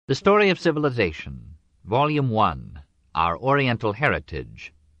The Story of Civilization, Volume 1, Our Oriental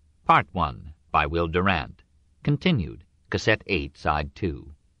Heritage, Part 1, by Will Durant, continued, Cassette 8, Side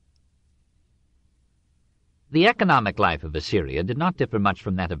 2. The economic life of Assyria did not differ much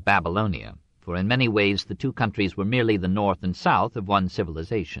from that of Babylonia, for in many ways the two countries were merely the north and south of one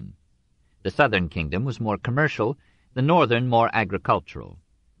civilization. The southern kingdom was more commercial, the northern more agricultural.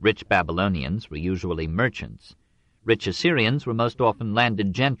 Rich Babylonians were usually merchants. Rich Assyrians were most often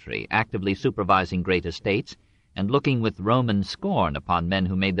landed gentry, actively supervising great estates, and looking with Roman scorn upon men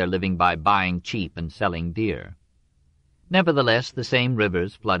who made their living by buying cheap and selling dear. Nevertheless, the same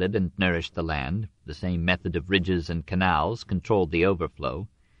rivers flooded and nourished the land, the same method of ridges and canals controlled the overflow,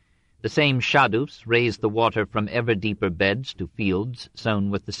 the same shadufs raised the water from ever deeper beds to fields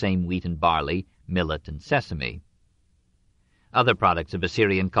sown with the same wheat and barley, millet and sesame. Other products of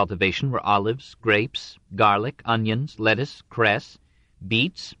Assyrian cultivation were olives, grapes, garlic, onions, lettuce, cress,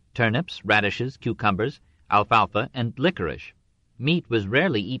 beets, turnips, radishes, cucumbers, alfalfa, and licorice. Meat was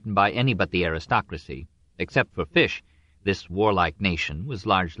rarely eaten by any but the aristocracy. Except for fish, this warlike nation was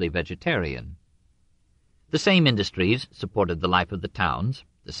largely vegetarian. The same industries supported the life of the towns,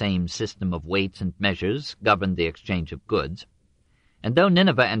 the same system of weights and measures governed the exchange of goods, and though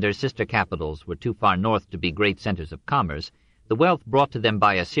Nineveh and her sister capitals were too far north to be great centers of commerce, the wealth brought to them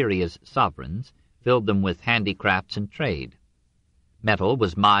by Assyria's sovereigns filled them with handicrafts and trade. Metal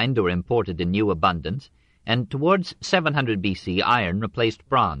was mined or imported in new abundance, and towards 700 B.C. iron replaced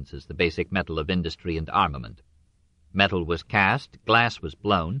bronze as the basic metal of industry and armament. Metal was cast, glass was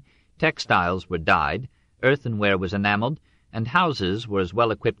blown, textiles were dyed, earthenware was enameled, and houses were as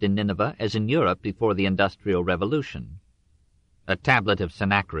well equipped in Nineveh as in Europe before the Industrial Revolution. A tablet of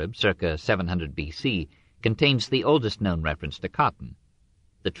Sennacherib, circa 700 B.C., contains the oldest known reference to cotton.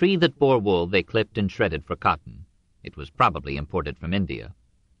 The tree that bore wool they clipped and shredded for cotton. It was probably imported from India.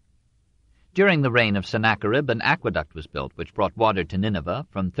 During the reign of Sennacherib, an aqueduct was built which brought water to Nineveh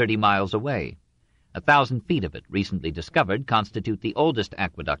from 30 miles away. 1,000 feet of it, recently discovered, constitute the oldest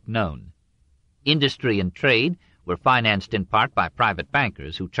aqueduct known. Industry and trade were financed in part by private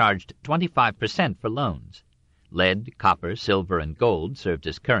bankers who charged 25% for loans. Lead, copper, silver, and gold served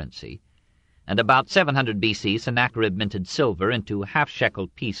as currency, and about 700 B.C. Sennacherib minted silver into half-shekel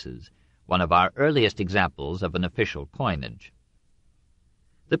pieces, one of our earliest examples of an official coinage.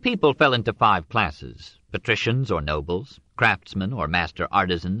 The people fell into 5 classes: patricians or nobles, craftsmen or master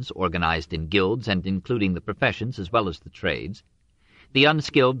artisans organized in guilds and including the professions as well as the trades, the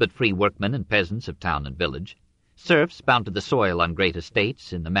unskilled but free workmen and peasants of town and village, serfs bound to the soil on great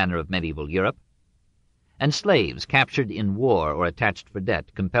estates in the manner of medieval Europe, and slaves captured in war or attached for debt,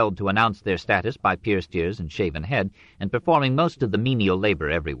 compelled to announce their status by pierced ears and shaven head, and performing most of the menial labor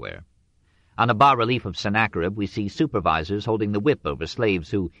everywhere. On a bas-relief of Sennacherib we see supervisors holding the whip over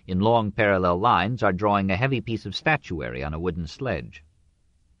slaves who, in long parallel lines, are drawing a heavy piece of statuary on a wooden sledge.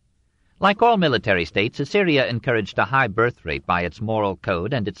 Like all military states, Assyria encouraged a high birth rate by its moral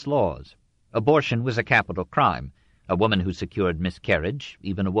code and its laws. Abortion was a capital crime. A woman who secured miscarriage,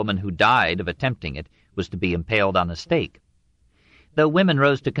 even a woman who died of attempting it, was to be impaled on a stake. Though women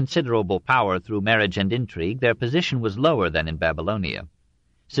rose to considerable power through marriage and intrigue, their position was lower than in Babylonia.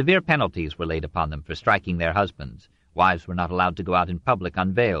 Severe penalties were laid upon them for striking their husbands. Wives were not allowed to go out in public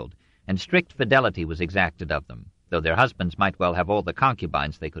unveiled, and strict fidelity was exacted of them, though their husbands might well have all the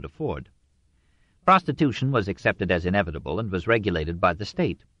concubines they could afford. Prostitution was accepted as inevitable and was regulated by the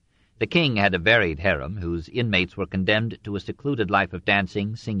state. The king had a varied harem, whose inmates were condemned to a secluded life of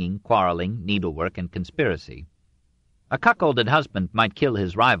dancing, singing, quarreling, needlework, and conspiracy. A cuckolded husband might kill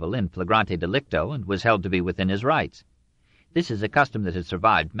his rival in flagrante delicto and was held to be within his rights. This is a custom that has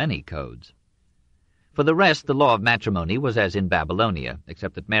survived many codes. For the rest, the law of matrimony was as in Babylonia,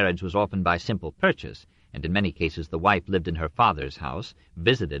 except that marriage was often by simple purchase, and in many cases the wife lived in her father's house,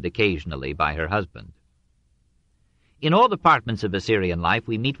 visited occasionally by her husband. In all departments of Assyrian life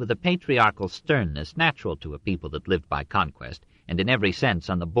we meet with a patriarchal sternness natural to a people that lived by conquest, and in every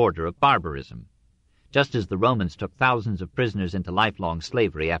sense on the border of barbarism. Just as the Romans took thousands of prisoners into lifelong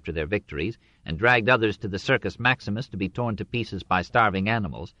slavery after their victories, and dragged others to the Circus Maximus to be torn to pieces by starving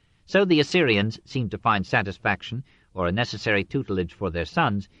animals, so the Assyrians seemed to find satisfaction, or a necessary tutelage for their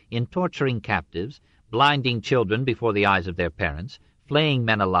sons, in torturing captives, blinding children before the eyes of their parents, flaying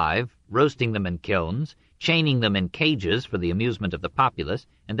men alive, roasting them in kilns, chaining them in cages for the amusement of the populace,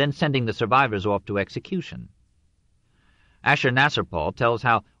 and then sending the survivors off to execution. Ashurnasirpal tells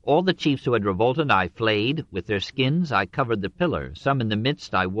how all the chiefs who had revolted I flayed, with their skins I covered the pillar, some in the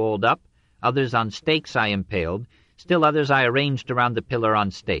midst I walled up, others on stakes I impaled, still others I arranged around the pillar on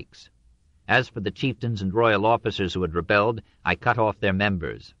stakes. As for the chieftains and royal officers who had rebelled, I cut off their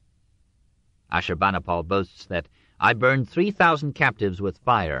members. Ashurbanipal boasts that, "I burned 3,000 captives with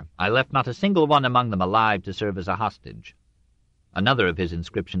fire. I left not a single one among them alive to serve as a hostage." Another of his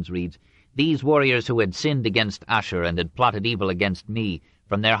inscriptions reads, "These warriors who had sinned against Ashur and had plotted evil against me,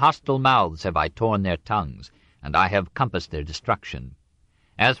 from their hostile mouths have I torn their tongues, and I have compassed their destruction.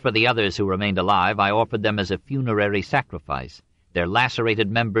 As for the others who remained alive, I offered them as a funerary sacrifice. Their lacerated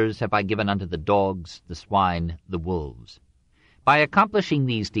members have I given unto the dogs, the swine, the wolves. By accomplishing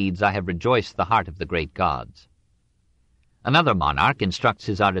these deeds I have rejoiced the heart of the great gods." Another monarch instructs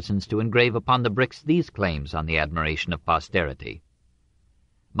his artisans to engrave upon the bricks these claims on the admiration of posterity.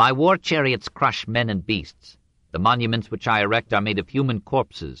 "My war chariots crush men and beasts. The monuments which I erect are made of human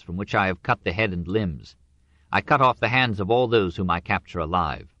corpses, from which I have cut the head and limbs. I cut off the hands of all those whom I capture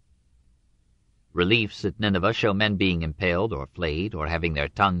alive." Reliefs at Nineveh show men being impaled or flayed or having their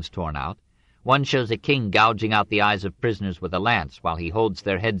tongues torn out. One shows a king gouging out the eyes of prisoners with a lance while he holds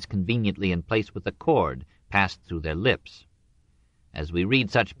their heads conveniently in place with a cord passed through their lips. As we read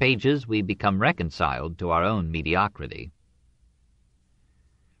such pages, we become reconciled to our own mediocrity.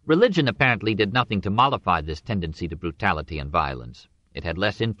 Religion apparently did nothing to mollify this tendency to brutality and violence. It had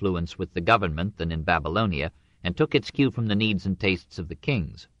less influence with the government than in Babylonia, and took its cue from the needs and tastes of the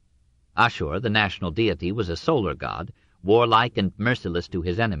kings. Ashur, the national deity, was a solar god, warlike and merciless to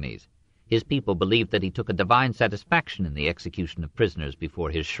his enemies. His people believed that he took a divine satisfaction in the execution of prisoners before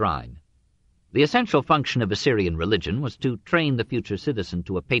his shrine. The essential function of Assyrian religion was to train the future citizen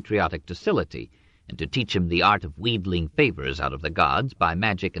to a patriotic docility, and to teach him the art of wheedling favors out of the gods by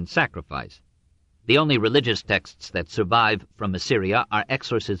magic and sacrifice. The only religious texts that survive from Assyria are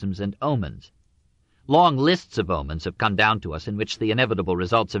exorcisms and omens. Long lists of omens have come down to us in which the inevitable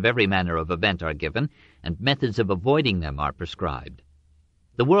results of every manner of event are given, and methods of avoiding them are prescribed.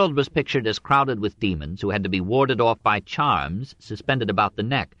 The world was pictured as crowded with demons who had to be warded off by charms suspended about the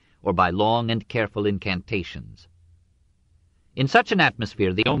neck, or by long and careful incantations. In such an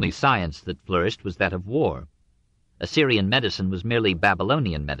atmosphere, the only science that flourished was that of war. Assyrian medicine was merely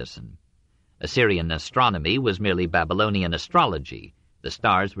Babylonian medicine. Assyrian astronomy was merely Babylonian astrology. The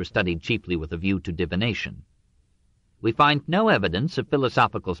stars were studied chiefly with a view to divination. We find no evidence of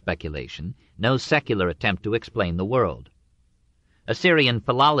philosophical speculation, no secular attempt to explain the world. Assyrian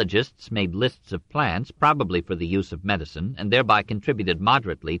philologists made lists of plants, probably for the use of medicine, and thereby contributed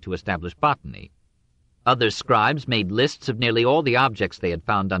moderately to establish botany. Other scribes made lists of nearly all the objects they had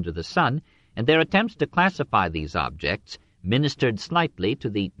found under the sun, and their attempts to classify these objects ministered slightly to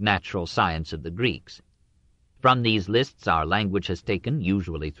the natural science of the Greeks. From these lists our language has taken,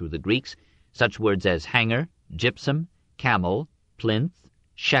 usually through the Greeks, such words as hanger, gypsum, camel, plinth,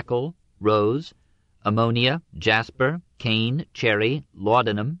 shekel, rose, ammonia, jasper, cane, cherry,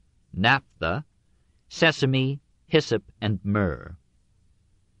 laudanum, naphtha, sesame, hyssop, and myrrh.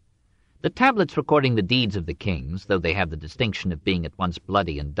 The tablets recording the deeds of the kings, though they have the distinction of being at once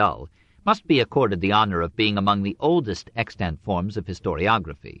bloody and dull, must be accorded the honor of being among the oldest extant forms of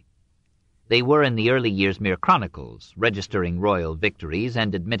historiography. They were in the early years mere chronicles, registering royal victories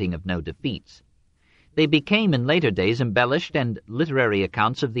and admitting of no defeats. They became in later days embellished and literary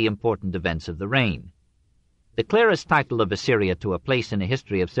accounts of the important events of the reign. The clearest title of Assyria to a place in the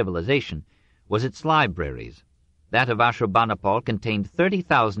history of civilization was its libraries. That of Ashurbanipal contained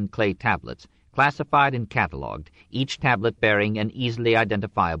 30,000 clay tablets, classified and catalogued, each tablet bearing an easily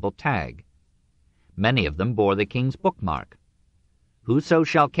identifiable tag. Many of them bore the king's bookmark. "Whoso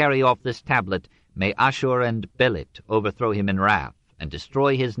shall carry off this tablet, may Ashur and Belit overthrow him in wrath, and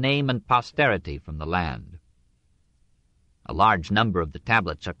destroy his name and posterity from the land." A large number of the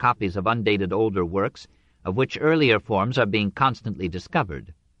tablets are copies of undated older works, of which earlier forms are being constantly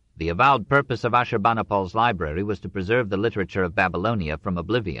discovered. The avowed purpose of Ashurbanipal's library was to preserve the literature of Babylonia from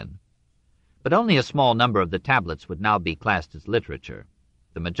oblivion. But only a small number of the tablets would now be classed as literature.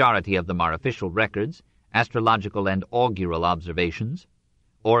 The majority of them are official records, astrological and augural observations,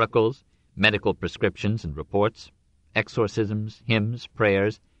 oracles, medical prescriptions and reports, exorcisms, hymns,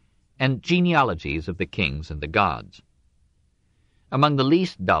 prayers, and genealogies of the kings and the gods. Among the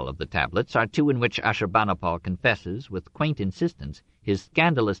least dull of the tablets are two in which Ashurbanipal confesses, with quaint insistence, his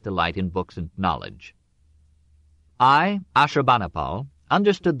scandalous delight in books and knowledge. "I, Ashurbanipal,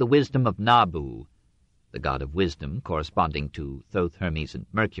 understood the wisdom of Nabu," the god of wisdom corresponding to Thoth, Hermes, and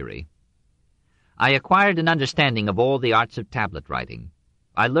Mercury. "I acquired an understanding of all the arts of tablet writing.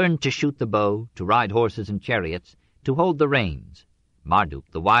 I learned to shoot the bow, to ride horses and chariots, to hold the reins.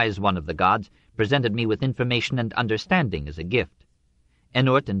 Marduk, the wise one of the gods, presented me with information and understanding as a gift.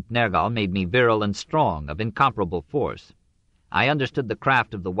 Enurt and Nergal made me virile and strong, of incomparable force. I understood the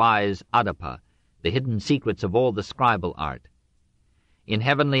craft of the wise Adapa, the hidden secrets of all the scribal art. In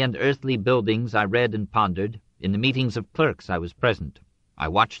heavenly and earthly buildings I read and pondered. In the meetings of clerks I was present. I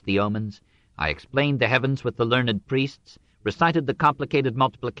watched the omens. I explained the heavens with the learned priests, recited the complicated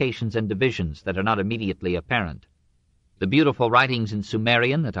multiplications and divisions that are not immediately apparent. The beautiful writings in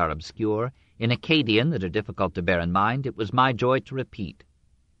Sumerian that are obscure, in Akkadian that are difficult to bear in mind, it was my joy to repeat.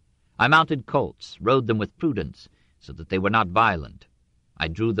 I mounted colts, rode them with prudence, so that they were not violent. I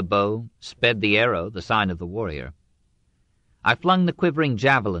drew the bow, sped the arrow, the sign of the warrior. I flung the quivering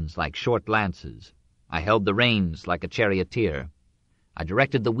javelins like short lances. I held the reins like a charioteer. I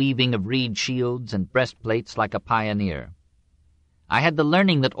directed the weaving of reed shields and breastplates like a pioneer. I had the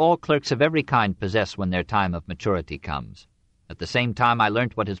learning that all clerks of every kind possess when their time of maturity comes. At the same time I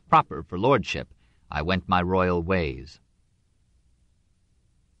learnt what is proper for lordship. I went my royal ways.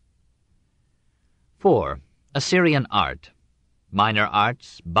 4. Assyrian art. Minor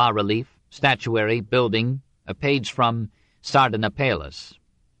arts, bas-relief, statuary, building, a page from Sardanapalus.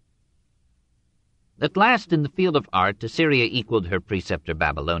 At last in the field of art Assyria equaled her preceptor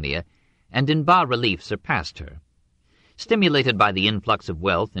Babylonia, and in bas-relief surpassed her. Stimulated by the influx of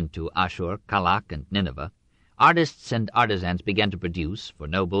wealth into Ashur, Kalak, and Nineveh, artists and artisans began to produce, for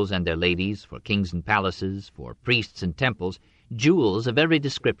nobles and their ladies, for kings and palaces, for priests and temples, jewels of every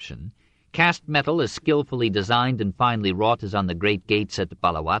description, cast metal as skillfully designed and finely wrought as on the great gates at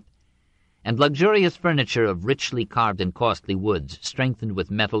Balawat, and luxurious furniture of richly carved and costly woods, strengthened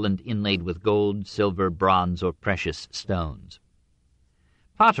with metal and inlaid with gold, silver, bronze, or precious stones.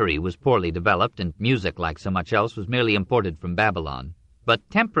 Pottery was poorly developed, and music, like so much else, was merely imported from Babylon. But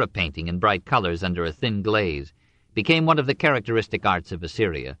tempera painting in bright colors under a thin glaze became one of the characteristic arts of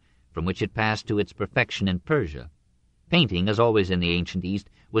Assyria, from which it passed to its perfection in Persia. Painting, as always in the ancient East,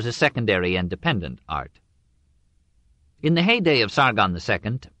 was a secondary and dependent art. In the heyday of Sargon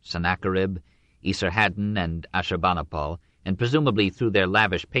II, Sennacherib, Esarhaddon, and Ashurbanipal, and presumably through their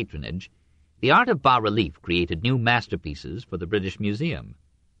lavish patronage, the art of bas-relief created new masterpieces for the British Museum.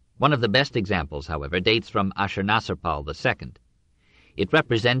 One of the best examples, however, dates from Ashurnasirpal II. It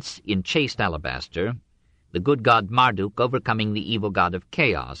represents, in chased alabaster, the good god Marduk overcoming the evil god of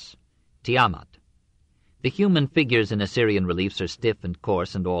chaos, Tiamat. The human figures in Assyrian reliefs are stiff and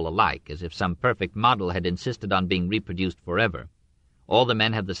coarse and all alike, as if some perfect model had insisted on being reproduced forever. All the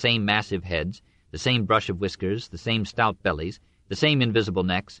men have the same massive heads, the same brush of whiskers, the same stout bellies, the same invisible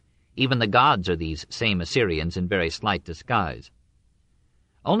necks. Even the gods are these same Assyrians in very slight disguise.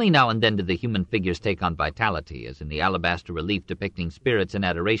 Only now and then do the human figures take on vitality, as in the alabaster relief depicting spirits in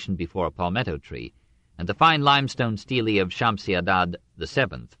adoration before a palmetto tree, and the fine limestone stele of Shamsi-Adad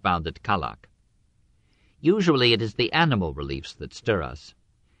VII found at Kalak. Usually it is the animal reliefs that stir us.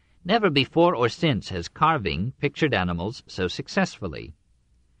 Never before or since has carving pictured animals so successfully.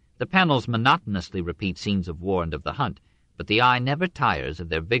 The panels monotonously repeat scenes of war and of the hunt, but the eye never tires of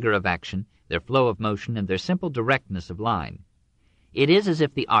their vigor of action, their flow of motion, and their simple directness of line. It is as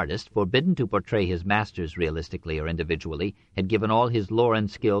if the artist, forbidden to portray his masters realistically or individually, had given all his lore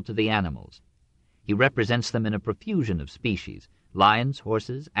and skill to the animals. He represents them in a profusion of species, lions,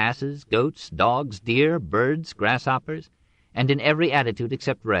 horses, asses, goats, dogs, deer, birds, grasshoppers, and in every attitude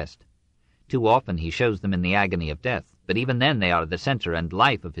except rest. Too often he shows them in the agony of death, but even then they are the center and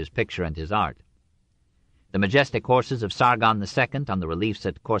life of his picture and his art. The majestic horses of Sargon II on the reliefs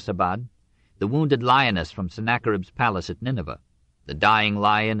at Khorsabad, the wounded lioness from Sennacherib's palace at Nineveh, the dying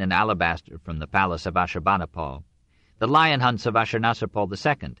lion in alabaster from the palace of Ashurbanipal, the lion hunts of Ashurnasirpal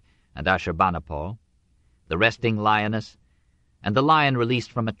II and Ashurbanipal, the resting lioness, and the lion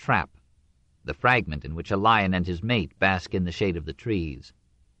released from a trap, the fragment in which a lion and his mate bask in the shade of the trees.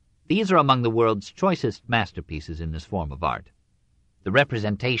 These are among the world's choicest masterpieces in this form of art. The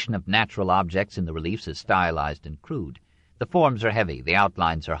representation of natural objects in the reliefs is stylized and crude. The forms are heavy, the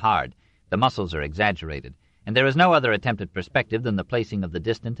outlines are hard, the muscles are exaggerated, and there is no other attempt at perspective than the placing of the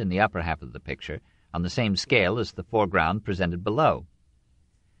distant in the upper half of the picture, on the same scale as the foreground presented below.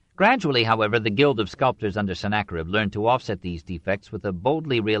 Gradually, however, the guild of sculptors under Sennacherib learned to offset these defects with a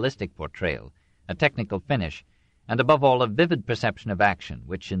boldly realistic portrayal, a technical finish, and above all a vivid perception of action,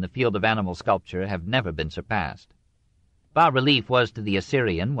 which in the field of animal sculpture have never bas surpassed. Bas-relief was to the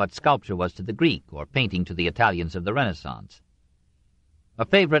Assyrian what sculpture was to the Greek, or painting to the Italians of the Renaissance. A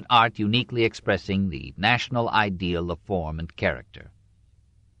favorite art uniquely expressing the national ideal of form and character.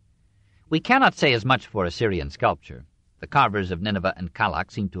 We cannot say as much for Assyrian sculpture. The carvers of Nineveh and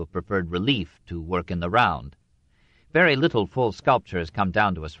Kalak seem to have preferred relief to work in the round. Very little full sculpture has come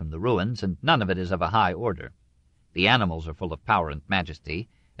down to us from the ruins, and none of it is of a high order. The animals are full of power and majesty,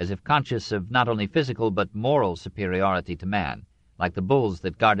 as if conscious of not only physical but moral superiority to man, like the bulls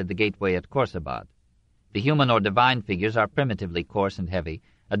that guarded the gateway at Khorsabad. The human or divine figures are primitively coarse and heavy,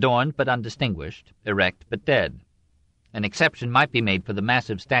 adorned but undistinguished, erect but dead. An exception might be made for the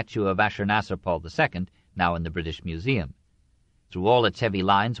massive statue of Ashurnasirpal II, now in the British Museum. Through all its heavy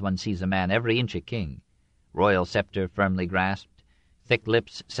lines one sees a man every inch a king, royal sceptre firmly grasped, thick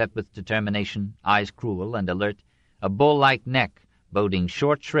lips set with determination, eyes cruel and alert, a bull-like neck boding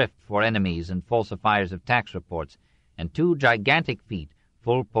short shrift for enemies and falsifiers of tax reports, and 2 gigantic feet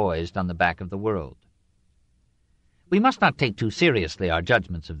full poised on the back of the world. We must not take too seriously our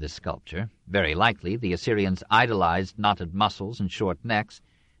judgments of this sculpture. Very likely the Assyrians idolized knotted muscles and short necks,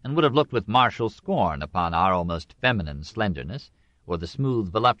 and would have looked with martial scorn upon our almost feminine slenderness, or the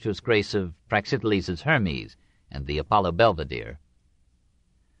smooth, voluptuous grace of Praxiteles' Hermes and the Apollo Belvedere.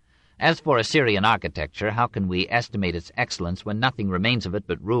 As for Assyrian architecture, how can we estimate its excellence when nothing remains of it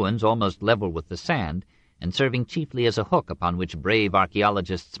but ruins almost level with the sand, and serving chiefly as a hook upon which brave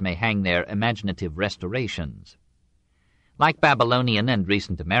archaeologists may hang their imaginative restorations? Like Babylonian and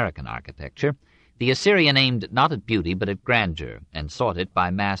recent American architecture, the Assyrian aimed not at beauty but at grandeur, and sought it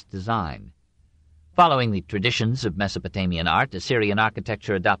by mass design. Following the traditions of Mesopotamian art, Assyrian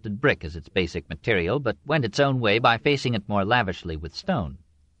architecture adopted brick as its basic material, but went its own way by facing it more lavishly with stone.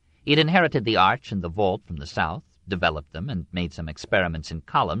 It inherited the arch and the vault from the south, developed them, and made some experiments in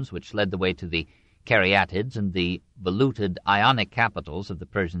columns which led the way to the caryatids and the voluted Ionic capitals of the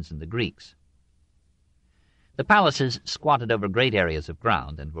Persians and the Greeks. The palaces squatted over great areas of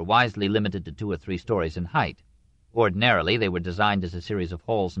ground and were wisely limited to 2 or 3 stories in height. Ordinarily, they were designed as a series of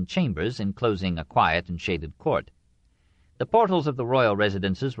halls and chambers enclosing a quiet and shaded court. The portals of the royal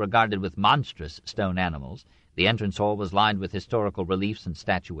residences were guarded with monstrous stone animals. The entrance hall was lined with historical reliefs and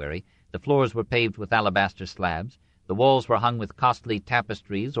statuary. The floors were paved with alabaster slabs. The walls were hung with costly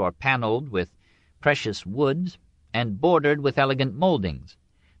tapestries or paneled with precious woods and bordered with elegant moldings.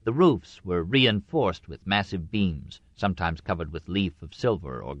 The roofs were reinforced with massive beams, sometimes covered with leaf of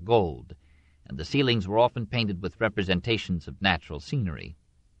silver or gold, and the ceilings were often painted with representations of natural scenery.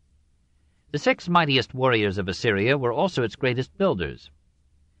 The 6 mightiest warriors of Assyria were also its greatest builders.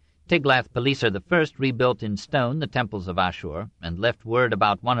 Tiglath-Pileser I rebuilt in stone the temples of Ashur, and left word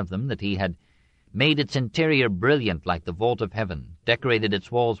about one of them that he had made its interior brilliant like the vault of heaven, decorated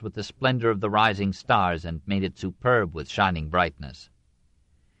its walls with the splendor of the rising stars, and made it superb with shining brightness.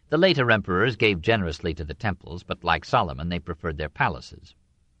 The later emperors gave generously to the temples, but like Solomon they preferred their palaces.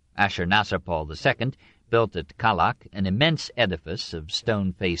 Ashurnasirpal II built at Kalak an immense edifice of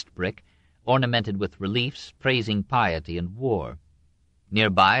stone-faced brick, ornamented with reliefs praising piety and war.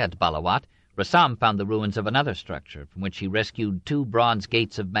 Nearby, at Balawat, Rassam found the ruins of another structure, from which he rescued 2 bronze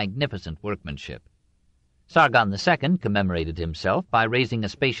gates of magnificent workmanship. Sargon II commemorated himself by raising a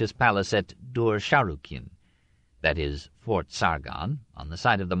spacious palace at Dur Sharukin, that is, Fort Sargon, on the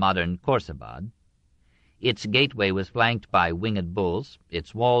site of the modern Khorsabad. Its gateway was flanked by winged bulls,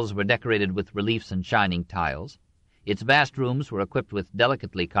 its walls were decorated with reliefs and shining tiles, its vast rooms were equipped with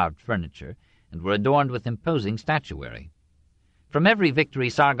delicately carved furniture, and were adorned with imposing statuary. From every victory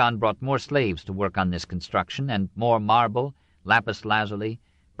Sargon brought more slaves to work on this construction, and more marble, lapis lazuli,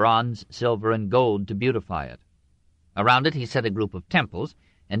 bronze, silver, and gold to beautify it. Around it he set a group of temples,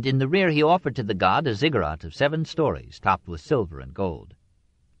 and in the rear he offered to the god a ziggurat of 7 stories, topped with silver and gold.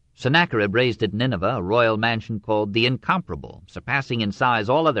 Sennacherib raised at Nineveh a royal mansion called the Incomparable, surpassing in size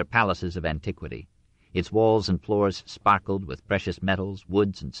all other palaces of antiquity. Its walls and floors sparkled with precious metals,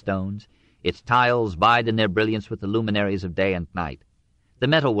 woods, and stones. Its tiles vied in their brilliance with the luminaries of day and night. The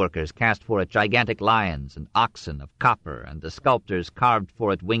metal workers cast for it gigantic lions and oxen of copper, and the sculptors carved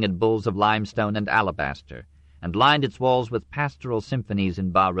for it winged bulls of limestone and alabaster, and lined its walls with pastoral symphonies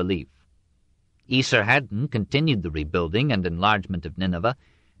in bas-relief. Esarhaddon continued the rebuilding and enlargement of Nineveh,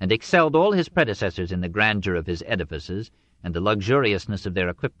 and excelled all his predecessors in the grandeur of his edifices and the luxuriousness of their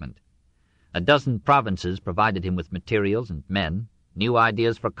equipment. A dozen provinces provided him with materials and men. New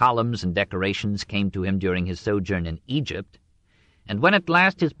ideas for columns and decorations came to him during his sojourn in Egypt, and when at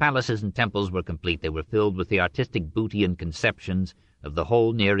last his palaces and temples were complete, they were filled with the artistic booty and conceptions of the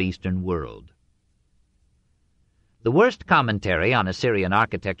whole Near Eastern world. The worst commentary on Assyrian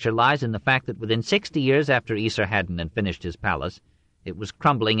architecture lies in the fact that within 60 years after Esarhaddon had finished his palace, it was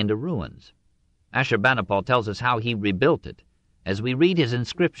crumbling into ruins. Ashurbanipal tells us how he rebuilt it. As we read his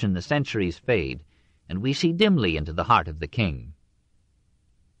inscription, the centuries fade, and we see dimly into the heart of the king.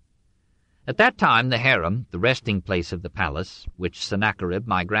 At that time the harem, the resting place of the palace, which Sennacherib,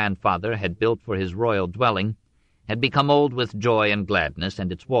 my grandfather, had built for his royal dwelling, had become old with joy and gladness,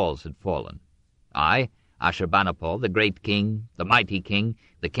 and its walls had fallen. I, Ashurbanipal, the great king, the mighty king,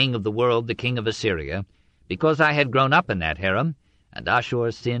 the king of the world, the king of Assyria, because I had grown up in that harem, and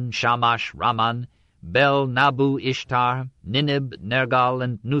Ashur, Sin, Shamash, Raman, Bel, Nabu, Ishtar, Ninib, Nergal,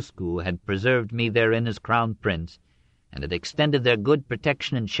 and Nusku had preserved me therein as crown prince, and had extended their good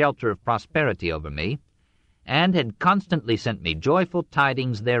protection and shelter of prosperity over me, and had constantly sent me joyful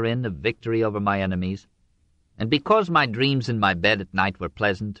tidings therein of victory over my enemies. And because my dreams in my bed at night were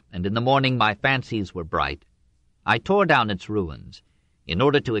pleasant, and in the morning my fancies were bright, I tore down its ruins. In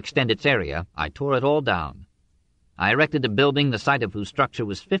order to extend its area, I tore it all down. I erected a building the site of whose structure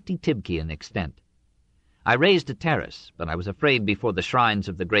was 50 tibki in extent. I raised a terrace, but I was afraid before the shrines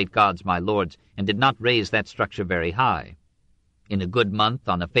of the great gods my lords, and did not raise that structure very high. In a good month,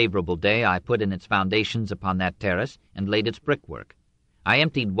 on a favorable day, I put in its foundations upon that terrace, and laid its brickwork. I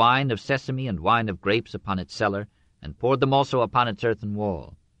emptied wine of sesame and wine of grapes upon its cellar, and poured them also upon its earthen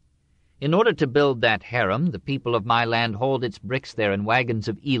wall. In order to build that harem, the people of my land hauled its bricks there in wagons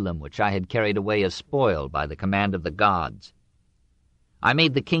of Elam, which I had carried away as spoil by the command of the gods. I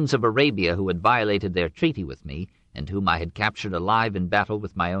made the kings of Arabia, who had violated their treaty with me, and whom I had captured alive in battle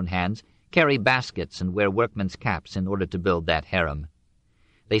with my own hands, carry baskets and wear workmen's caps in order to build that harem.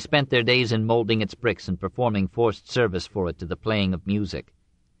 They spent their days in molding its bricks and performing forced service for it to the playing of music.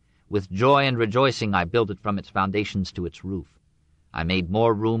 With joy and rejoicing I built it from its foundations to its roof. I made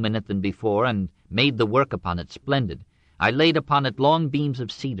more room in it than before, and made the work upon it splendid. I laid upon it long beams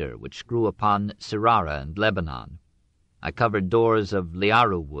of cedar, which grew upon Sirara and Lebanon. I covered doors of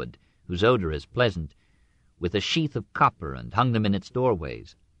liaru wood, whose odor is pleasant, with a sheath of copper, and hung them in its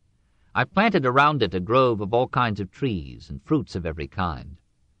doorways. I planted around it a grove of all kinds of trees, and fruits of every kind.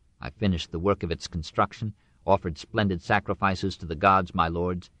 I finished the work of its construction, offered splendid sacrifices to the gods my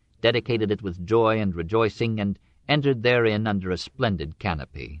lords, dedicated it with joy and rejoicing, and entered therein under a splendid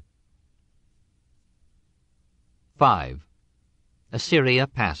canopy. 5. Assyria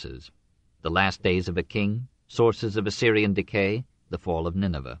passes. The last days of a king, sources of Assyrian decay, the fall of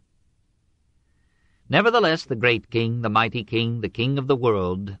Nineveh. Nevertheless, the great king, the mighty king, the king of the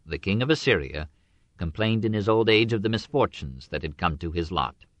world, the king of Assyria, complained in his old age of the misfortunes that had come to his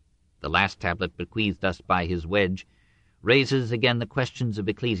lot. The last tablet bequeathed us by his wedge raises again the questions of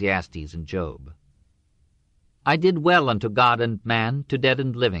Ecclesiastes and Job. I did well unto God and man, to dead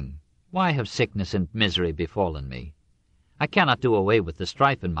and living. Why have sickness and misery befallen me? I cannot do away with the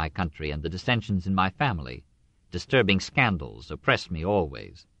strife in my country and the dissensions in my family. Disturbing scandals oppress me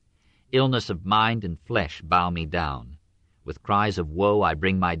always. Illness of mind and flesh bow me down. With cries of woe I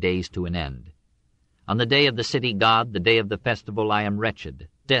bring my days to an end. On the day of the city god, the day of the festival, I am wretched.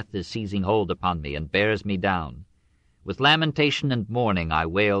 Death is seizing hold upon me and bears me down. With lamentation and mourning I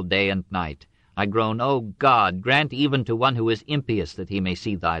wail day and night. I groan, O God, grant even to one who is impious that he may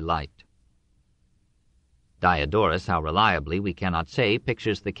see thy light. Diodorus, how reliably we cannot say,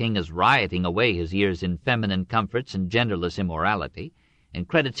 pictures the king as rioting away his years in feminine comforts and genderless immorality, and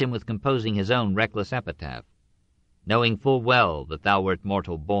credits him with composing his own reckless epitaph. Knowing full well that thou wert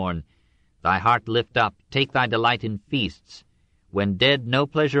mortal born, thy heart lift up, take thy delight in feasts. When dead, no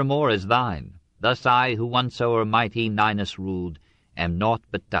pleasure more is thine. Thus I, who once o'er mighty Ninus ruled, am naught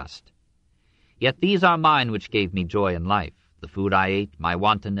but dust. Yet these are mine which gave me joy in life, the food I ate, my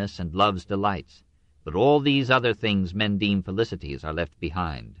wantonness, and love's delights. But all these other things men deem felicities are left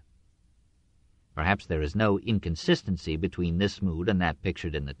behind. Perhaps there is no inconsistency between this mood and that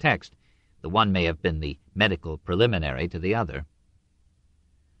pictured in the text. The one may have been the medical preliminary to the other.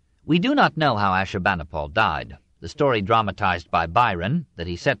 We do not know how Ashurbanipal died. The story dramatized by Byron, that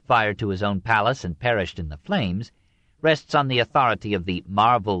he set fire to his own palace and perished in the flames, rests on the authority of the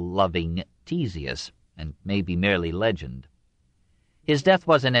marvel-loving Ctesias, and may be merely legend. His death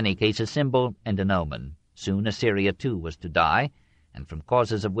was in any case a symbol and an omen. Soon Assyria too was to die, and from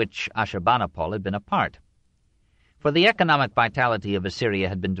causes of which Ashurbanipal had been a part. For the economic vitality of Assyria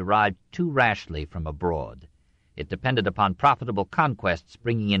had been derived too rashly from abroad. It depended upon profitable conquests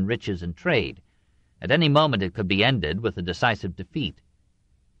bringing in riches and trade. At any moment it could be ended with a decisive defeat.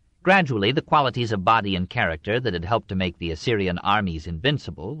 Gradually the qualities of body and character that had helped to make the Assyrian armies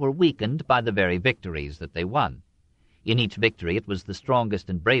invincible were weakened by the very victories that they won. In each victory it was the strongest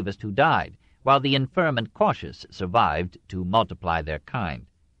and bravest who died, while the infirm and cautious survived to multiply their kind.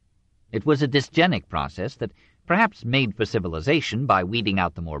 It was a dysgenic process that perhaps made for civilization by weeding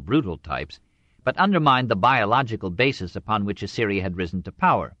out the more brutal types, but undermined the biological basis upon which Assyria had risen to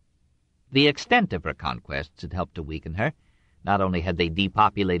power. The extent of her conquests had helped to weaken her. Not only had they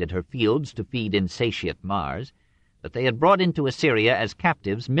depopulated her fields to feed insatiate Mars, but they had brought into Assyria as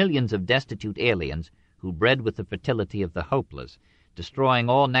captives millions of destitute aliens who bred with the fertility of the hopeless, destroying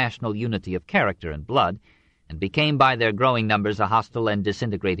all national unity of character and blood, and became by their growing numbers a hostile and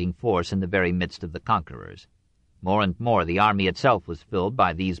disintegrating force in the very midst of the conquerors. More and more the army itself was filled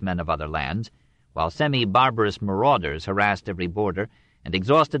by these men of other lands, while semi-barbarous marauders harassed every border and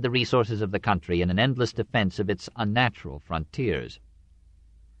exhausted the resources of the country in an endless defense of its unnatural frontiers.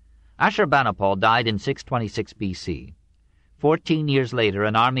 Ashurbanipal died in 626 B.C. 14 years later,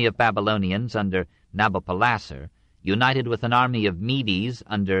 an army of Babylonians under Nabopolassar united with an army of Medes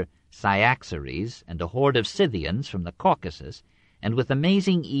under Cyaxares and a horde of Scythians from the Caucasus, and with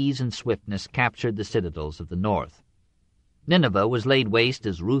amazing ease and swiftness captured the citadels of the north. Nineveh was laid waste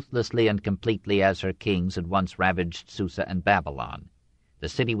as ruthlessly and completely as her kings had once ravaged Susa and Babylon. The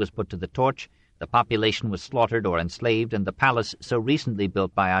city was put to the torch, the population was slaughtered or enslaved, and the palace so recently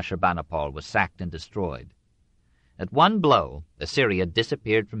built by Ashurbanipal was sacked and destroyed. At one blow, Assyria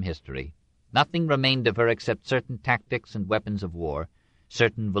disappeared from history. Nothing remained of her except certain tactics and weapons of war,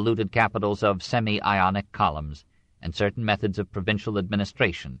 certain voluted capitals of semi-Ionic columns, and certain methods of provincial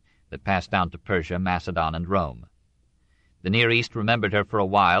administration that passed down to Persia, Macedon, and Rome. The Near East remembered her for a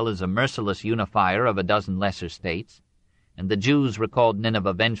while as a merciless unifier of a dozen lesser states, and the Jews recalled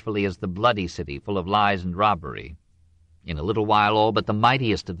Nineveh vengefully as the bloody city full of lies and robbery. In a little while all but the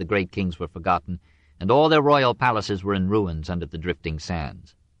mightiest of the great kings were forgotten, and all their royal palaces were in ruins under the drifting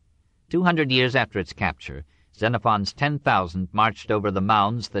sands. 200 years after its capture, Xenophon's 10,000 marched over the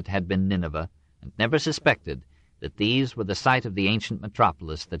mounds that had been Nineveh, and never suspected that these were the site of the ancient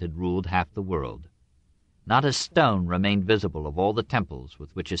metropolis that had ruled half the world. Not a stone remained visible of all the temples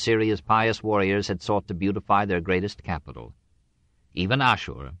with which Assyria's pious warriors had sought to beautify their greatest capital. Even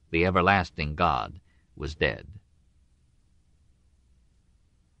Ashur, the everlasting god, was dead.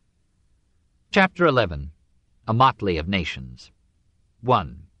 Chapter 11. A Motley of Nations.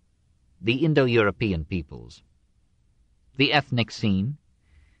 1. The Indo-European peoples. The ethnic scene: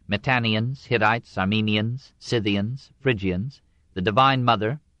 Mitannians, Hittites, Armenians, Scythians, Phrygians, the Divine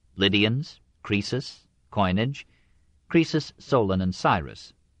Mother, Lydians, Croesus, coinage, Croesus, Solon, and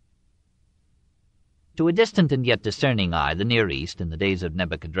Cyrus. To a distant and yet discerning eye, the Near East, in the days of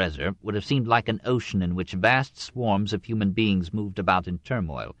Nebuchadrezzar, would have seemed like an ocean in which vast swarms of human beings moved about in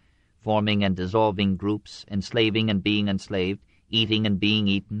turmoil, forming and dissolving groups, enslaving and being enslaved, eating and being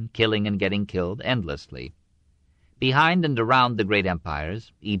eaten, killing and getting killed, endlessly. Behind and around the great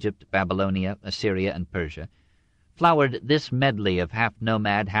empires, Egypt, Babylonia, Assyria, and Persia, flowered this medley of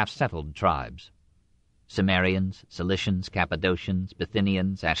half-nomad, half-settled tribes: Cimmerians, Cilicians, Cappadocians,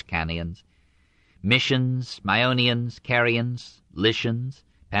 Bithynians, Ashcanians, Mysians, Myonians, Carians, Lycians,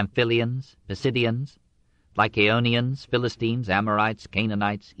 Pamphylians, Pisidians, Lycaonians, Philistines, Amorites,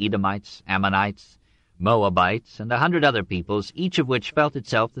 Canaanites, Edomites, Ammonites, Moabites, and 100 other peoples, each of which felt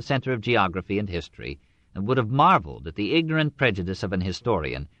itself the center of geography and history, and would have marveled at the ignorant prejudice of an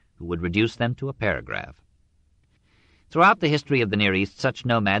historian who would reduce them to a paragraph. Throughout the history of the Near East, such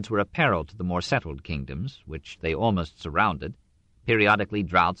nomads were a peril to the more settled kingdoms, which they almost surrounded. Periodically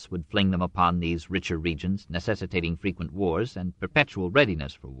droughts would fling them upon these richer regions, necessitating frequent wars and perpetual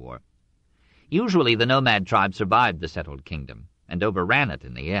readiness for war. Usually the nomad tribe survived the settled kingdom, and overran it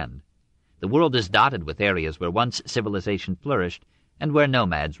in the end. The world is dotted with areas where once civilization flourished, and where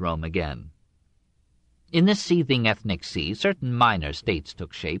nomads roam again. In this seething ethnic sea, certain minor states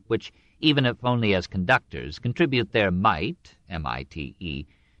took shape, which, even if only as conductors, contribute their might, M-I-T-E,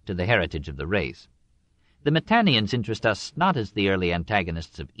 to the heritage of the race. The Mitannians interest us not as the early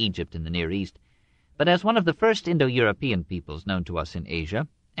antagonists of Egypt in the Near East, but as one of the first Indo-European peoples known to us in Asia,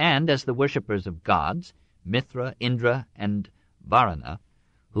 and as the worshippers of gods, Mithra, Indra, and Varuna,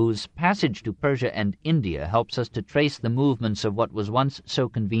 whose passage to Persia and India helps us to trace the movements of what was once so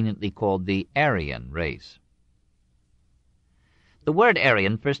conveniently called the Aryan race. The word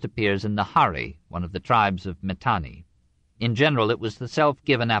Aryan first appears in the Hari, one of the tribes of Mitanni. In general, it was the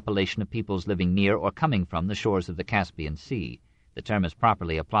self-given appellation of peoples living near or coming from the shores of the Caspian Sea. The term is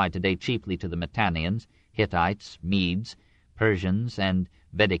properly applied today chiefly to the Mitannians, Hittites, Medes, Persians, and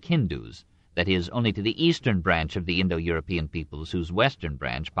Vedic Hindus, that is, only to the eastern branch of the Indo-European peoples whose western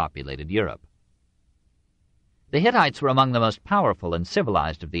branch populated Europe. The Hittites were among the most powerful and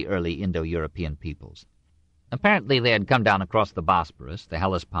civilized of the early Indo-European peoples. Apparently they had come down across the Bosporus, the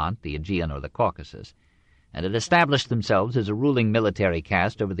Hellespont, the Aegean, or the Caucasus, and had established themselves as a ruling military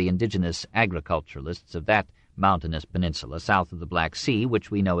caste over the indigenous agriculturalists of that mountainous peninsula south of the Black Sea, which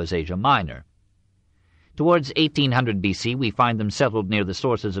we know as Asia Minor. Towards 1800 B.C. we find them settled near the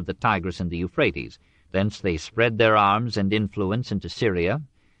sources of the Tigris and the Euphrates. Thence they spread their arms and influence into Syria,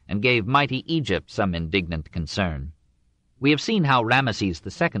 and gave mighty Egypt some indignant concern. We have seen how Ramesses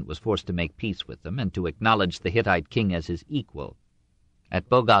II was forced to make peace with them, and to acknowledge the Hittite king as his equal. At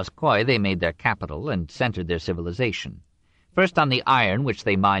Boghaz-Köi they made their capital and centered their civilization, first on the iron which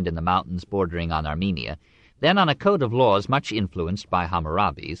they mined in the mountains bordering on Armenia, then on a code of laws much influenced by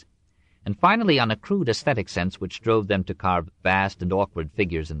Hammurabis. and finally on a crude aesthetic sense which drove them to carve vast and awkward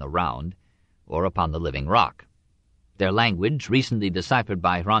figures in the round, or upon the living rock. Their language, recently deciphered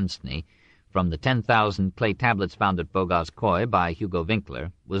by Hronsny from the 10,000 clay tablets found at Bogaz-Koy by Hugo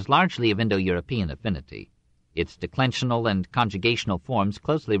Winkler, was largely of Indo-European affinity. Its declensional and conjugational forms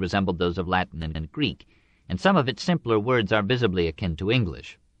closely resembled those of Latin and Greek, and some of its simpler words are visibly akin to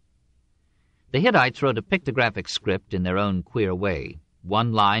English. The Hittites wrote a pictographic script in their own queer way,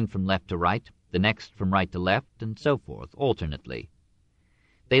 one line from left to right, the next from right to left, and so forth, alternately.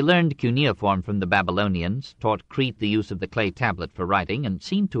 They learned cuneiform from the Babylonians, taught Crete the use of the clay tablet for writing, and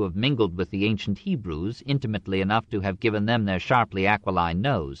seem to have mingled with the ancient Hebrews intimately enough to have given them their sharply aquiline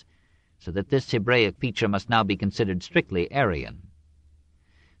nose, so that this Hebraic feature must now be considered strictly Aryan.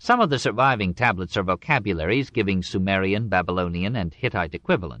 Some of the surviving tablets are vocabularies giving Sumerian, Babylonian, and Hittite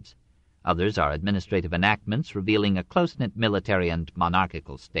equivalents. Others are administrative enactments revealing a close-knit military and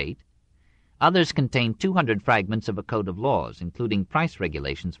monarchical state. Others contain 200 fragments of a code of laws, including price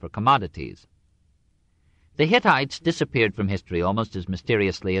regulations for commodities. The Hittites disappeared from history almost as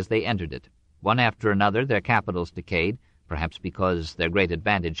mysteriously as they entered it. One after another their capitals decayed, perhaps because their great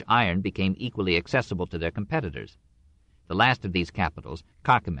advantage, iron, became equally accessible to their competitors. The last of these capitals,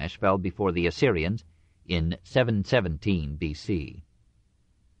 Carchemish, fell before the Assyrians in 717 B.C.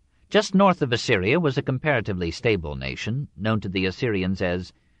 Just north of Assyria was a comparatively stable nation, known to the Assyrians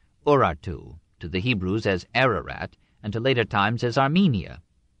as Urartu, to the Hebrews as Ararat, and to later times as Armenia.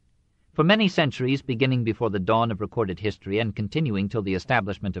 For many centuries, beginning before the dawn of recorded history and continuing till the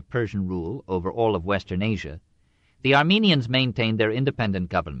establishment of Persian rule over all of Western Asia, the Armenians maintained their independent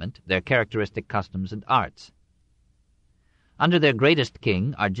government, their characteristic customs and arts. Under their greatest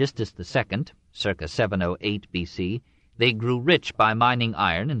king, Argistus II, circa 708 B.C., they grew rich by mining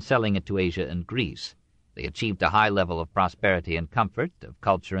iron and selling it to Asia and Greece. They achieved a high level of prosperity and comfort, of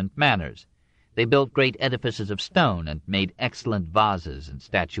culture and manners. They built great edifices of stone and made excellent vases and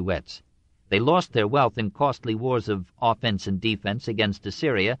statuettes. They lost their wealth in costly wars of offense and defense against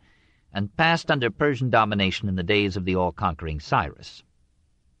Assyria, and passed under Persian domination in the days of the all-conquering Cyrus.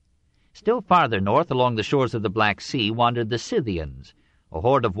 Still farther north, along the shores of the Black Sea, wandered the Scythians, a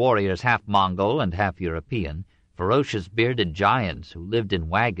horde of warriors half Mongol and half European, ferocious bearded giants who lived in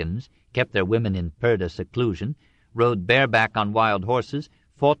wagons, kept their women in purdah seclusion, rode bareback on wild horses,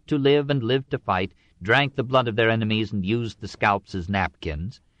 fought to live and lived to fight, drank the blood of their enemies and used the scalps as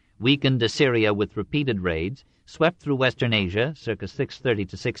napkins, weakened Assyria with repeated raids, swept through Western Asia, circa 630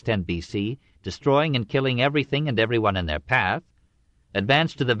 to 610 B.C., destroying and killing everything and everyone in their path,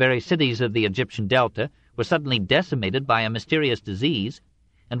 advanced to the very cities of the Egyptian Delta, were suddenly decimated by a mysterious disease,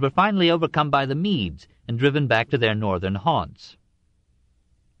 and were finally overcome by the Medes and driven back to their northern haunts.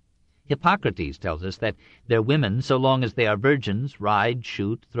 Hippocrates tells us that their women, so long as they are virgins, ride,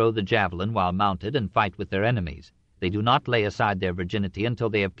 shoot, throw the javelin while mounted, and fight with their enemies. They do not lay aside their virginity until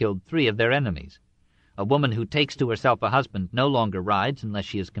they have killed 3 of their enemies. A woman who takes to herself a husband no longer rides unless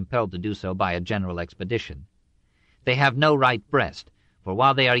she is compelled to do so by a general expedition. They have no right breast, for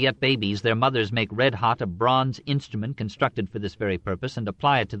while they are yet babies, their mothers make red-hot a bronze instrument constructed for this very purpose and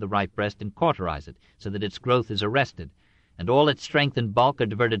apply it to the right breast and cauterize it, so that its growth is arrested, and all its strength and bulk are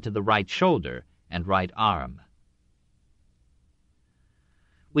diverted to the right shoulder and right arm.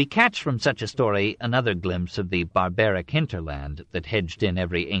 We catch from such a story another glimpse of the barbaric hinterland that hedged in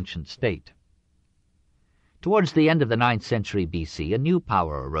every ancient state. Towards the end of the 9th century B.C., a new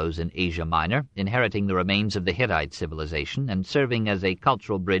power arose in Asia Minor, inheriting the remains of the Hittite civilization and serving as a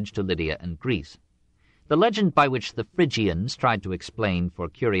cultural bridge to Lydia and Greece. The legend by which the Phrygians tried to explain for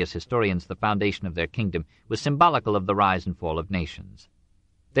curious historians the foundation of their kingdom was symbolical of the rise and fall of nations.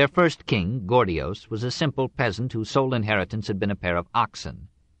 Their first king, Gordios, was a simple peasant whose sole inheritance had been a pair of oxen.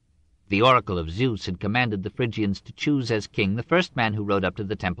 The oracle of Zeus had commanded the Phrygians to choose as king the first man who rode up to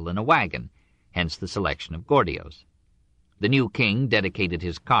the temple in a wagon, hence the selection of Gordios. The new king dedicated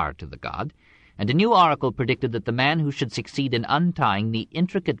his car to the god, and a new oracle predicted that the man who should succeed in untying the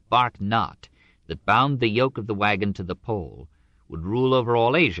intricate bark knot that bound the yoke of the wagon to the pole would rule over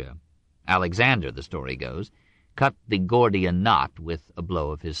all Asia. Alexander, the story goes, cut the Gordian knot with a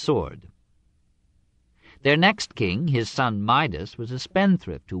blow of his sword. Their next king, his son Midas, was a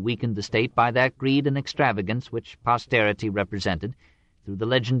spendthrift who weakened the state by that greed and extravagance which posterity represented through the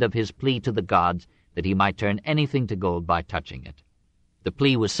legend of his plea to the gods that he might turn anything to gold by touching it. The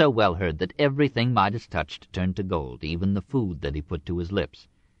plea was so well heard that everything Midas touched turned to gold, even the food that he put to his lips.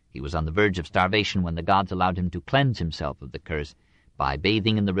 He was on the verge of starvation when the gods allowed him to cleanse himself of the curse by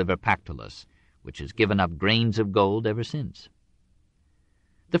bathing in the river Pactolus, which has given up grains of gold ever since.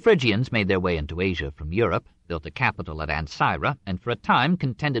 The Phrygians made their way into Asia from Europe. built a capital at Ancyra, and for a time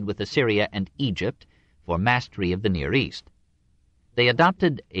contended with Assyria and Egypt for mastery of the Near East. They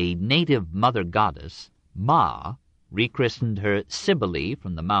adopted a native mother goddess, Ma, rechristened her Cybele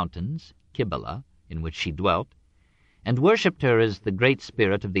from the mountains, Kibala, in which she dwelt, and worshipped her as the great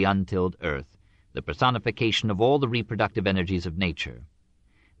spirit of the untilled earth, the personification of all the reproductive energies of nature.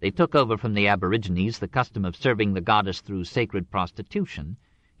 They took over from the Aborigines the custom of serving the goddess through sacred prostitution,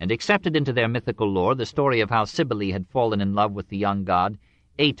 and accepted into their mythical lore the story of how Cybele had fallen in love with the young god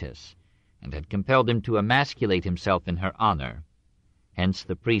Attis, and had compelled him to emasculate himself in her honor. Hence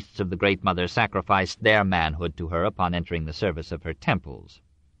the priests of the Great Mother sacrificed their manhood to her upon entering the service of her temples.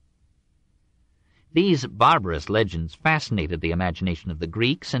 These barbarous legends fascinated the imagination of the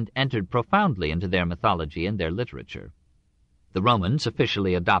Greeks and entered profoundly into their mythology and their literature. The Romans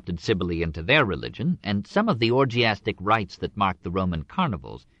officially adopted Cybele into their religion, and some of the orgiastic rites that marked the Roman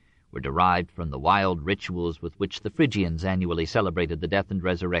carnivals were derived from the wild rituals with which the Phrygians annually celebrated the death and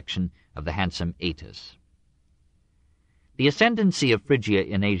resurrection of the handsome Attis. The ascendancy of Phrygia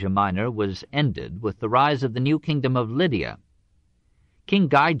in Asia Minor was ended with the rise of the new kingdom of Lydia. King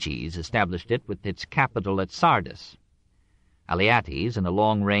Gyges established it with its capital at Sardis. Alyattes, in a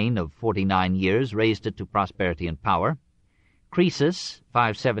long reign of 49 years, raised it to prosperity and power. Croesus,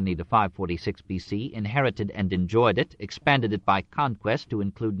 570 to 546 B.C., inherited and enjoyed it, expanded it by conquest to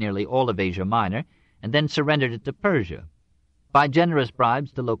include nearly all of Asia Minor, and then surrendered it to Persia. By generous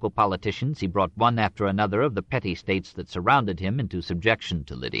bribes to local politicians, he brought one after another of the petty states that surrounded him into subjection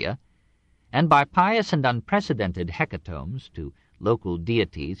to Lydia, and by pious and unprecedented hecatombs to local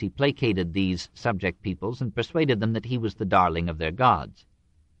deities he placated these subject peoples and persuaded them that he was the darling of their gods.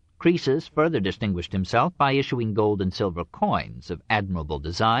 Croesus further distinguished himself by issuing gold and silver coins of admirable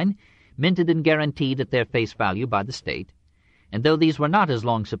design, minted and guaranteed at their face value by the state, and though these were not, as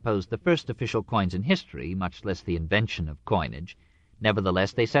long supposed, the first official coins in history, much less the invention of coinage,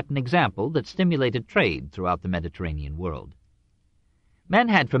 nevertheless they set an example that stimulated trade throughout the Mediterranean world. Men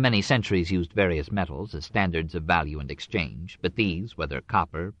had for many centuries used various metals as standards of value and exchange, but these, whether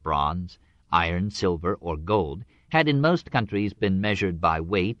copper, bronze, iron, silver, or gold, had in most countries been measured by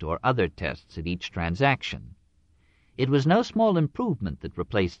weight or other tests at each transaction. It was no small improvement that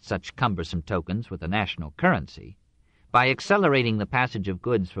replaced such cumbersome tokens with a national currency. By accelerating the passage of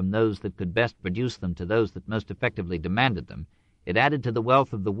goods from those that could best produce them to those that most effectively demanded them, it added to the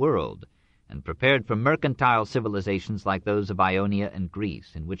wealth of the world, and prepared for mercantile civilizations like those of Ionia and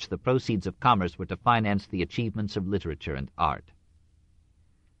Greece, in which the proceeds of commerce were to finance the achievements of literature and art.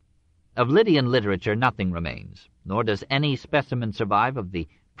 Of Lydian literature nothing remains, nor does any specimen survive of the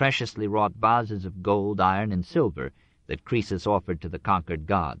preciously wrought vases of gold, iron, and silver that Croesus offered to the conquered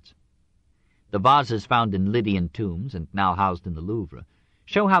gods. The vases found in Lydian tombs, and now housed in the Louvre,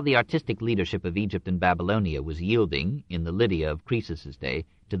 show how the artistic leadership of Egypt and Babylonia was yielding, in the Lydia of Croesus's day,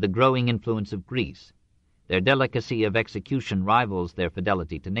 to the growing influence of Greece. Their delicacy of execution rivals their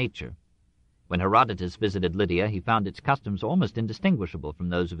fidelity to nature. When Herodotus visited Lydia, he found its customs almost indistinguishable from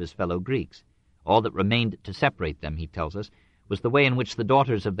those of his fellow Greeks. All that remained to separate them, he tells us, was the way in which the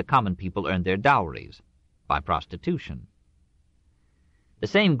daughters of the common people earned their dowries, by prostitution. The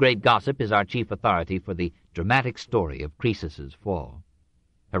same great gossip is our chief authority for the dramatic story of Croesus's fall.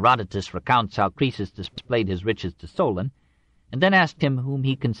 Herodotus recounts how Croesus displayed his riches to Solon, and then asked him whom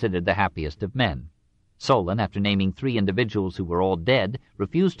he considered the happiest of men. Solon, after naming 3 individuals who were all dead,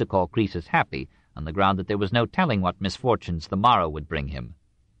 refused to call Croesus happy, on the ground that there was no telling what misfortunes the morrow would bring him.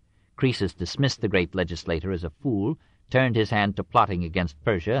 Croesus dismissed the great legislator as a fool, turned his hand to plotting against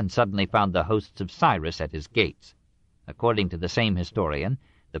Persia, and suddenly found the hosts of Cyrus at his gates. According to the same historian,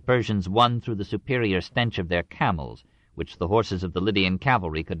 the Persians won through the superior stench of their camels, which the horses of the Lydian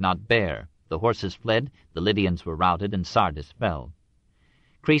cavalry could not bear. The horses fled, the Lydians were routed, and Sardis fell.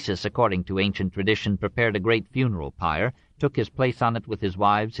 Croesus, according to ancient tradition, prepared a great funeral pyre, took his place on it with his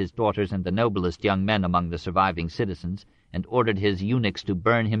wives, his daughters, and the noblest young men among the surviving citizens, and ordered his eunuchs to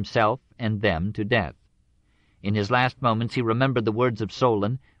burn himself and them to death. In his last moments he remembered the words of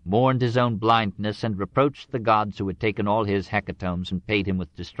Solon, mourned his own blindness, and reproached the gods who had taken all his hecatombs and paid him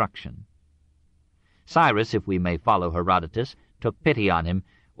with destruction. Cyrus, if we may follow Herodotus, took pity on him,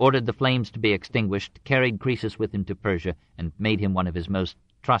 ordered the flames to be extinguished, carried Croesus with him to Persia, and made him one of his most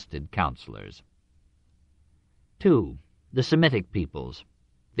trusted counselors. 2. The Semitic peoples.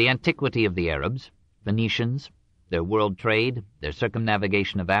 The antiquity of the Arabs, Phoenicians, their world trade, their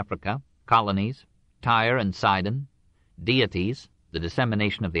circumnavigation of Africa, colonies, Tyre and Sidon, deities, the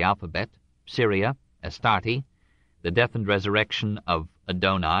dissemination of the alphabet, Syria, Astarte, the death and resurrection of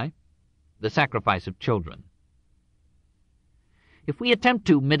Adonai, the sacrifice of children. If we attempt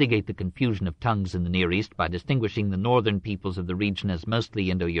to mitigate the confusion of tongues in the Near East by distinguishing the northern peoples of the region as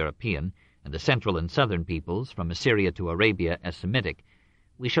mostly Indo-European, and the central and southern peoples, from Assyria to Arabia, as Semitic,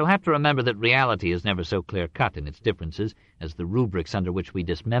 we shall have to remember that reality is never so clear-cut in its differences as the rubrics under which we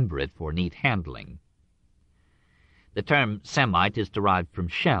dismember it for neat handling. The term Semite is derived from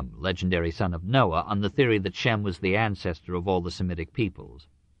Shem, legendary son of Noah, on the theory that Shem was the ancestor of all the Semitic peoples.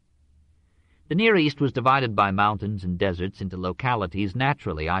 The Near East was divided by mountains and deserts into localities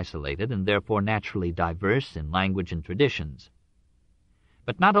naturally isolated and therefore naturally diverse in language and traditions.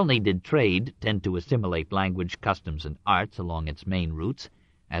 But not only did trade tend to assimilate language, customs, and arts along its main routes,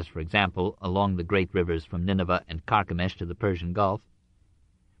 as, for example, along the great rivers from Nineveh and Carchemish to the Persian Gulf,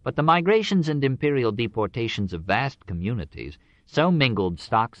 but the migrations and imperial deportations of vast communities so mingled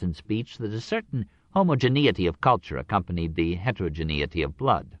stocks and speech that a certain homogeneity of culture accompanied the heterogeneity of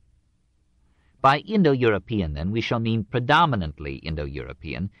blood. By Indo-European, then, we shall mean predominantly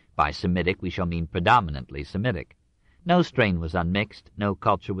Indo-European. By Semitic, we shall mean predominantly Semitic. No strain was unmixed, no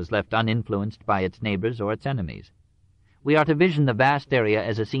culture was left uninfluenced by its neighbors or its enemies. We are to vision the vast area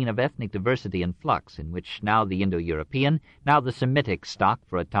as a scene of ethnic diversity and flux, in which now the Indo-European, now the Semitic stock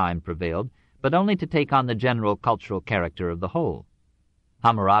for a time prevailed, but only to take on the general cultural character of the whole.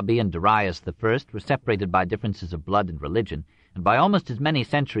 Hammurabi and Darius I were separated by differences of blood and religion, and by almost as many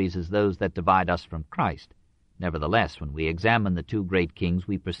centuries as those that divide us from Christ. Nevertheless, when we examine the two great kings,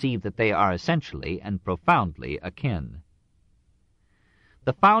 we perceive that they are essentially and profoundly akin.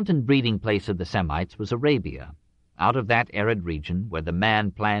 The fount and breeding place of the Semites was Arabia. Out of that arid region, where the man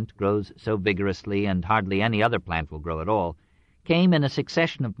plant grows so vigorously and hardly any other plant will grow at all, came in a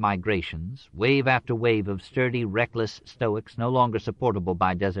succession of migrations, wave after wave of sturdy, reckless Stoics no longer supportable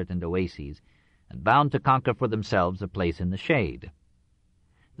by desert and oases, and bound to conquer for themselves a place in the shade.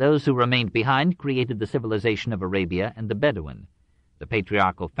 Those who remained behind created the civilization of Arabia and the Bedouin, the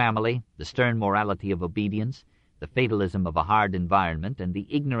patriarchal family, the stern morality of obedience, the fatalism of a hard environment, and the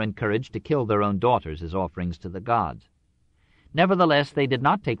ignorant courage to kill their own daughters as offerings to the gods. Nevertheless, they did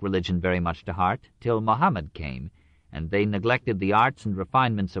not take religion very much to heart till Muhammad came, and they neglected the arts and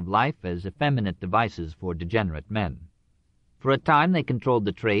refinements of life as effeminate devices for degenerate men. For a time they controlled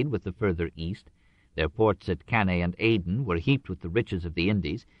the trade with the further east. Their ports at Cannae and Aden were heaped with the riches of the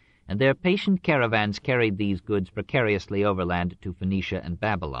Indies, and their patient caravans carried these goods precariously overland to Phoenicia and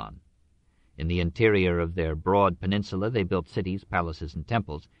Babylon. In the interior of their broad peninsula they built cities, palaces, and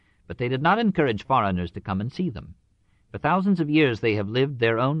temples, but they did not encourage foreigners to come and see them. For thousands of years they have lived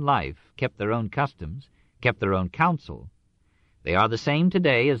their own life, kept their own customs, kept their own counsel. They are the same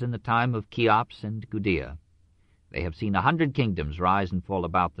today as in the time of Cheops and Gudea. They have seen 100 kingdoms rise and fall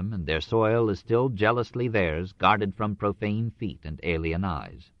about them, and their soil is still jealously theirs, guarded from profane feet and alien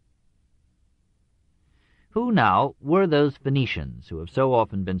eyes. Who, now, were those Phoenicians who have so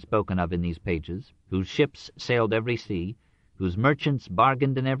often been spoken of in these pages, whose ships sailed every sea, whose merchants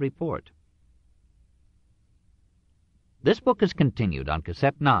bargained in every port? This book is continued on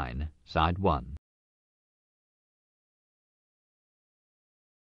Cassette 9, Side 1.